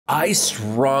I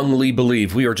strongly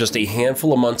believe we are just a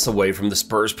handful of months away from the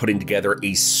Spurs putting together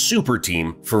a super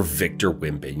team for Victor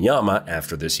Wembanyama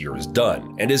after this year is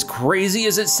done. And as crazy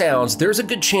as it sounds, there's a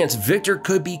good chance Victor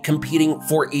could be competing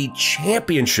for a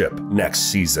championship next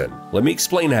season. Let me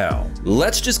explain how.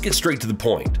 Let's just get straight to the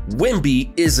point.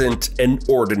 Wemby isn't an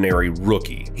ordinary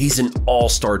rookie. He's an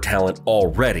all-star talent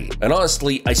already. And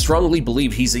honestly, I strongly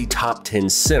believe he's a top 10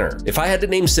 center. If I had to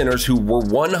name centers who were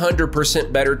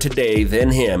 100% better today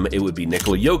than him, it would be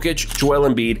Nicola Jokic, Joel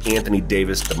Embiid, Anthony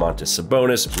Davis, Domantas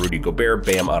Sabonis, Rudy Gobert,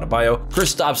 Bam Adebayo,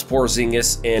 Kristaps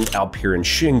Porzingis, and Alperen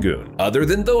Şengün. Other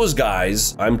than those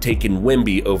guys, I'm taking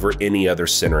Wemby over any other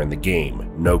center in the game,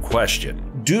 no question.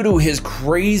 Due to his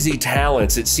crazy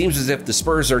talents, it seems as if the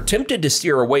Spurs are tempted to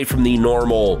steer away from the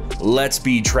normal, let's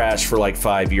be trash for like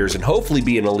 5 years and hopefully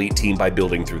be an elite team by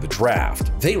building through the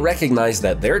draft. They recognize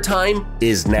that their time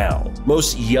is now.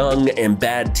 Most young and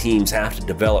bad teams have to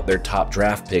develop their top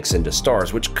draft picks into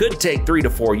stars, which could take 3 to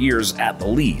 4 years at the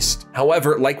least.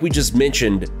 However, like we just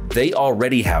mentioned, they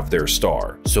already have their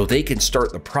star, so they can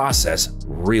start the process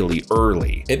really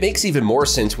early. It makes even more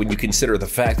sense when you consider the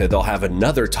fact that they'll have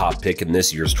another top pick in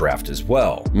this year's draft as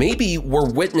well. Maybe we're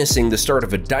witnessing the start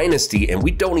of a dynasty and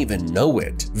we don't even know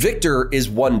it. Victor is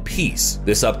one piece.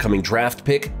 This upcoming draft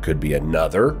pick could be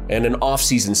another, and an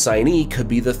offseason signee could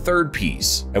be the third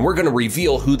piece. And we're going to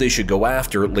reveal who they should go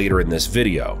after later in this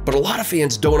video. But a lot of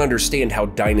fans don't understand how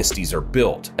dynasties are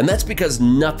built, and that's because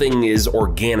nothing is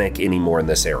organic anymore in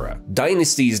this era.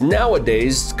 Dynasties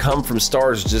nowadays come from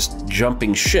stars just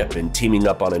jumping ship and teaming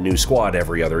up on a new squad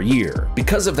every other year.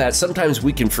 Because of that, sometimes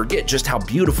we can forget just how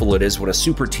beautiful it is when a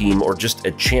super team or just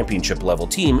a championship level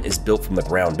team is built from the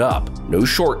ground up. No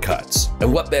shortcuts.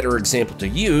 And what better example to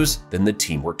use than the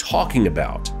team we're talking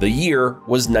about? The year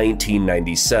was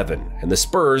 1997, and the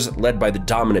Spurs, led by the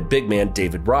dominant big man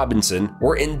David Robinson,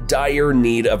 were in dire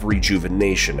need of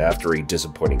rejuvenation after a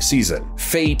disappointing season.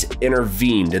 Fate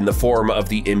intervened in the form of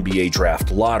the NBA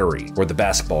draft lottery, where the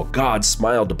basketball gods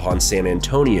smiled upon San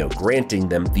Antonio, granting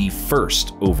them the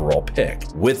first overall pick.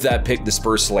 With that pick, the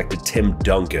Spurs selected Tim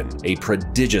Duncan, a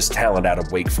prodigious talent out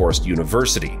of Wake Forest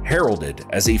University, heralded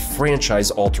as a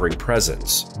franchise-altering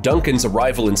presence. Duncan's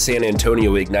arrival in San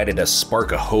Antonio ignited a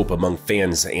spark of hope among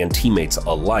fans and teammates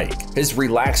alike. His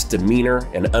relaxed demeanor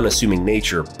and unassuming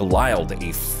nature belied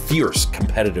a fierce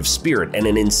competitive spirit and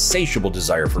an insatiable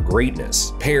desire for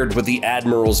greatness. Paired with the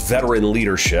Admiral's veteran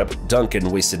leadership, Duncan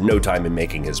wasted no time in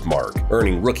making his mark,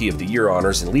 earning Rookie of the Year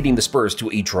honors and leading the Spurs to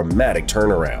a dramatic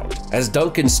turnaround. As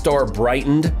Duncan's star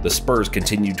brightened, the Spurs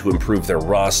continued to improve their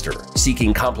roster,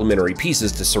 seeking complementary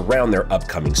pieces to surround their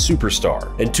upcoming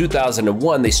superstar. In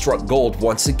 2001, they struck gold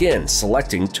once again,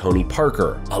 selecting Tony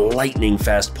Parker, a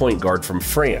lightning-fast point guard from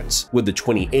France, with the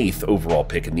 28th overall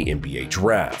pick in the NBA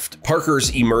draft.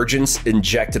 Parker's emergence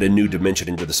injected a new dimension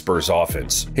into the Spurs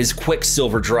offense. His quick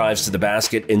silver drives to the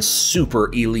basket and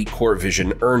super elite court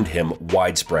vision earned him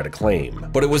widespread acclaim.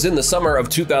 But it was in the summer of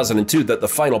 2002 that the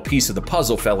final piece of the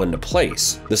puzzle fell into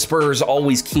place. The Spurs,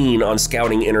 always keen on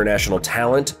scouting international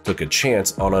talent, took a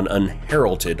chance on an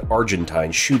unheralded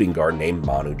Argentine shooting guard named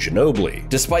Manu Ginobili.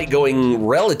 Despite going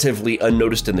relatively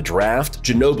unnoticed in the draft,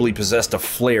 Ginobili possessed a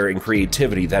flair and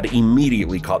creativity that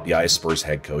immediately caught the eye of Spurs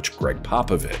head coach Greg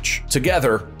Popovich.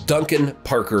 Together, Duncan,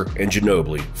 Parker, and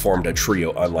Ginobili formed a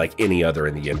trio unlike any other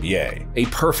in the NBA. A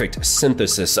perfect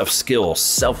synthesis of skill,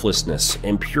 selflessness,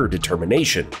 and pure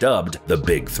determination, dubbed the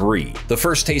Big Three. The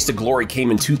first taste of glory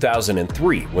came in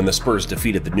 2003 when the Spurs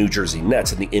defeated the New Jersey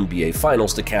Nets in the NBA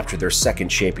Finals to capture their second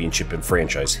championship in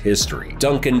franchise history.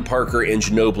 Duncan, Parker, and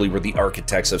Ginobili were the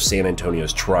architects of San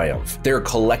Antonio's triumph, their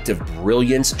collective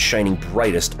brilliance shining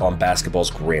brightest on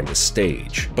basketball's grandest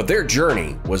stage. But their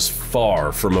journey was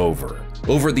far from over.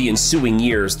 Over the ensuing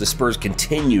years, the Spurs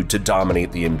continued to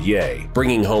dominate the NBA,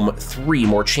 bringing home 3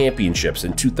 more championships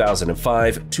in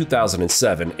 2005,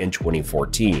 2007, and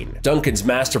 2014. Duncan's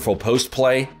masterful post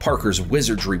play, Parker's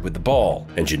wizardry with the ball,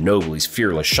 and Ginobili's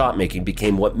fearless shot-making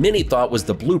became what many thought was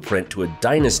the blueprint to a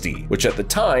dynasty, which at the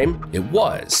time, it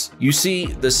was. You see,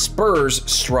 the Spurs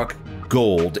struck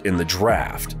gold in the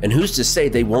draft, and who's to say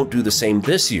they won't do the same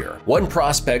this year? One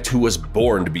prospect who was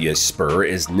born to be a Spur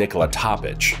is Nicola.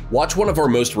 Watch one of our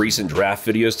most recent draft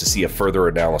videos to see a further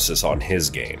analysis on his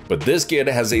game, but this kid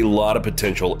has a lot of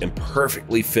potential and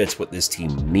perfectly fits what this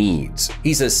team needs.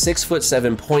 He's a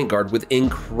 6'7" point guard with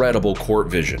incredible court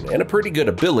vision and a pretty good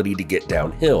ability to get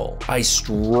downhill. I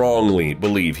strongly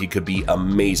believe he could be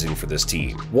amazing for this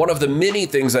team. One of the many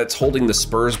things that's holding the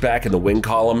Spurs back in the win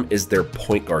column is their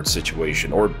point guard situation.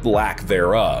 situation, or lack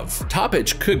thereof. Topic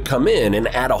could come in and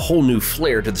add a whole new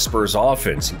flair to the Spurs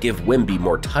offense and give Wemby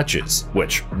more touches,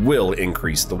 which will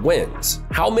increase the wins.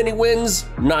 How many wins?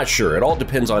 Not sure. It all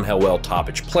depends on how well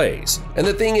Topic plays. And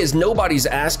the thing is, nobody's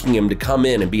asking him to come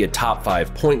in and be a top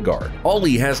 5 point guard. All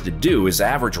he has to do is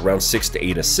average around 6 to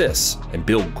 8 assists and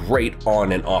build great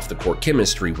on and off the court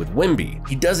chemistry with Wemby.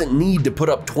 He doesn't need to put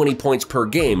up 20 points per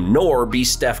game, nor be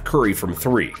Steph Curry from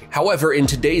 3. However, in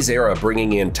today's era,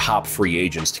 bringing in top free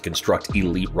agents to construct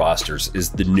elite rosters is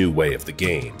the new way of the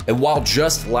game. And while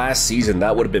just last season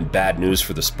that would have been bad news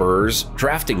for the Spurs,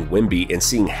 drafting Wemby and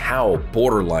seeing how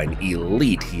borderline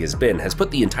elite he has been has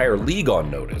put the entire league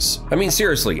on notice. I mean,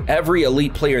 seriously, every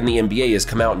elite player in the NBA has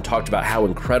come out and talked about how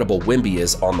incredible Wemby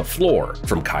is on the floor.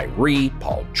 From Kyrie,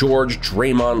 Paul George,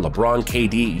 Draymond, LeBron,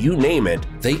 KD, you name it,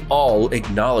 they all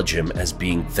acknowledge him as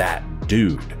being that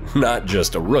dude, not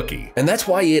just a rookie. And that's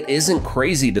why it isn't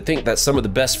crazy to think that some of the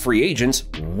best free agents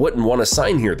wouldn't want to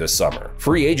sign here this summer.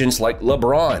 Free agents like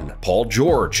LeBron, Paul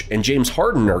George, and James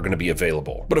Harden are going to be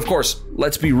available. But of course,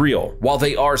 let's be real. While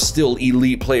they are still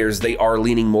elite players, they are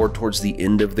leaning more towards the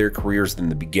end of their careers than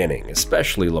the beginning,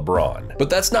 especially LeBron. But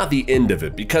that's not the end of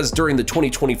it, because during the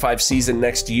 2025 season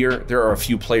next year, there are a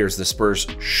few players the Spurs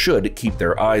should keep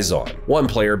their eyes on. One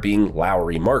player being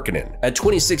Lowry Markkanen. At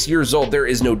 26 years old, there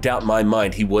is no doubt in my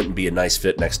mind he wouldn't be a nice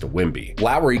fit next to Wemby.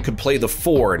 Lowry could play the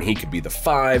 4 and he could be the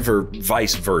 5, or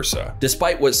vice versa.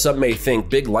 Despite what some may think,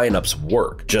 big lineups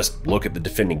work. Just look at the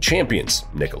defending champions.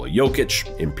 Nicola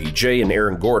Jokic, MPJ, and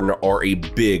Aaron Gordon are a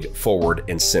big forward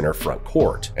and center front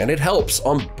court, and it helps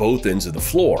on both ends of the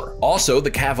floor. Also,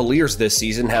 the Cavaliers this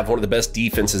season have one of the best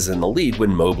defenses in the league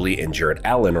when Mobley and Jarrett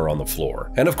Allen are on the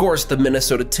floor. And of course, the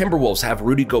Minnesota Timberwolves have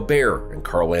Rudy Gobert and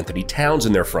Karl Anthony Towns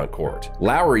in their front court.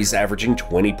 Lowry's averaging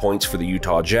 20 points for the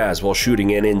Utah Jazz while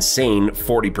shooting an insane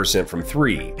 40% from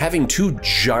 3. Having two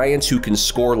giants who can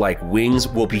score like wings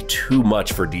will be too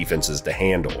much for defenses to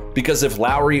handle. Because if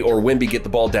Lowry or Wemby get the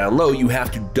ball down low, you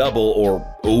have to double or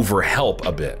overhelp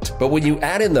a bit. But when you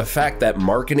add in the fact that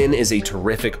Markkanen is a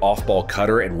terrific off-ball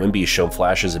cutter and Wemby has shown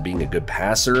flashes of being a good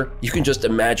passer, you can just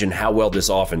imagine how well this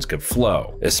offense could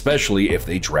flow, especially if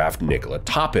they draft Nicola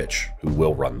Topic, who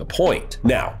will run the point.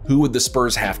 Now, who would the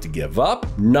Spurs have to give up?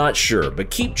 Not sure, but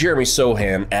keep Jeremy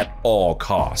Sochan at all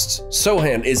costs.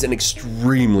 Sochan is an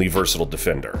extremely versatile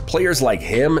defender. Players like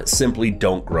him simply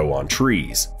don't grow on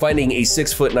trees. Finding a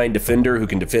 6'9" defender who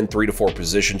can defend 3 to 4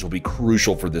 positions will be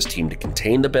crucial for this team to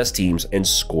contain the best teams and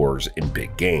scores in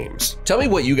big games. Tell me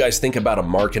what you guys think about a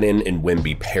Markkanen and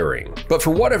Wemby pairing. But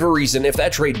for whatever reason, if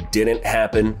that trade didn't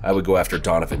happen, I would go after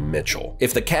Donovan Mitchell.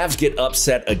 If the Cavs get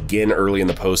upset again early in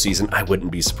the postseason, I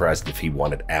wouldn't be surprised if he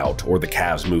wanted out or the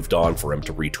Cavs moved on for him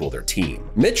to retool their team.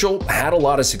 Mitchell had a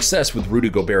lot of success with Rudy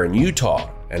Gobert in Utah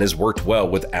and has worked well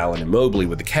with Allen and Mobley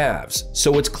with the Cavs,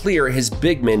 so it's clear his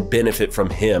big men benefit from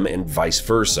him and vice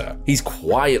versa. He's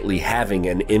quietly having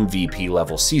an MVP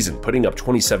level season, putting up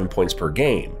 27 points per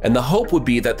game, and the hope would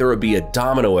be that there would be a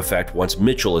domino effect once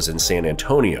Mitchell is in San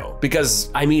Antonio, because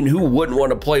I mean, who wouldn't want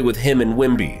to play with him and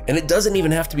Wemby? And it doesn't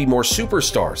even have to be more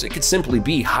superstars, it could simply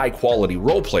be high quality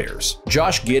role players.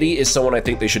 Josh Giddey is someone I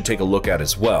think they should take a look at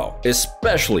as well,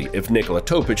 especially if Nicola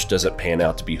Topic doesn't pan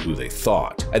out to be who they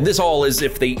thought. And this all is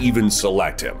if they even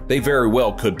select him. They very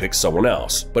well could pick someone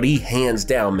else, but he hands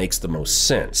down makes the most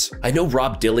sense. I know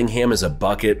Rob Dillingham is a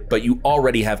bucket, but you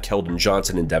already have Keldon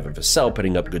Johnson and Devin Vassell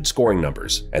putting up good scoring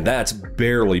numbers, and that's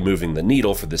barely moving the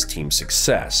needle for this team's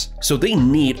success. So they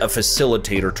need a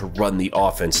facilitator to run the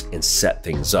offense and set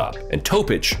things up, and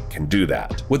Topic can do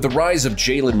that. With the rise of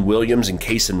Jalen Williams and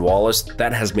Cason Wallace,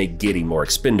 that has made Giddey more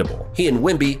expendable. He and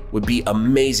Wemby would be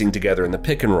amazing together in the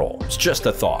pick and roll. It's just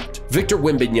a thought. Victor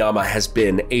Wembanyama has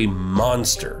been a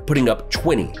monster, putting up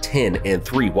 20, 10, and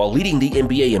 3 while leading the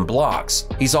NBA in blocks.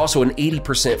 He's also an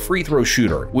 80% free throw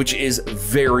shooter, which is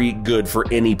very good for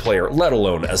any player, let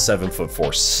alone a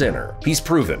 7'4" center. He's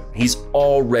proven he's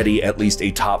already at least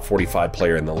a top 45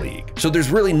 player in the league. So there's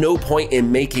really no point in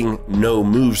making no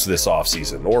moves this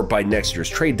offseason or by next year's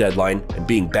trade deadline and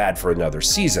being bad for another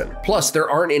season. Plus, there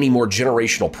aren't any more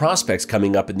generational prospects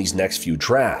coming up in these next few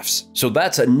drafts. So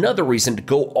that's another reason to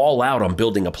go all out on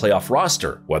building a playoff roster,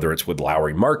 whether it's with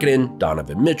Lowry Markkanen,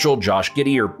 Donovan Mitchell, Josh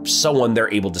Giddey, or someone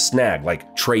they're able to snag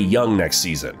like Trae Young next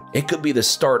season. It could be the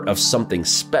start of something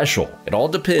special. It all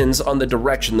depends on the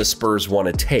direction the Spurs want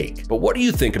to take. But what do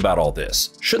you think about all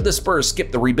this? Should the Spurs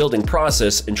skip the rebuilding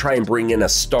process and try and bring in a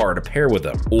star to pair with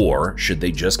them? Or should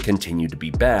they just continue to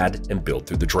be bad and build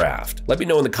through the draft? Let me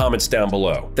know in the comments down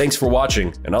below. Thanks for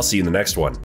watching, and I'll see you in the next one.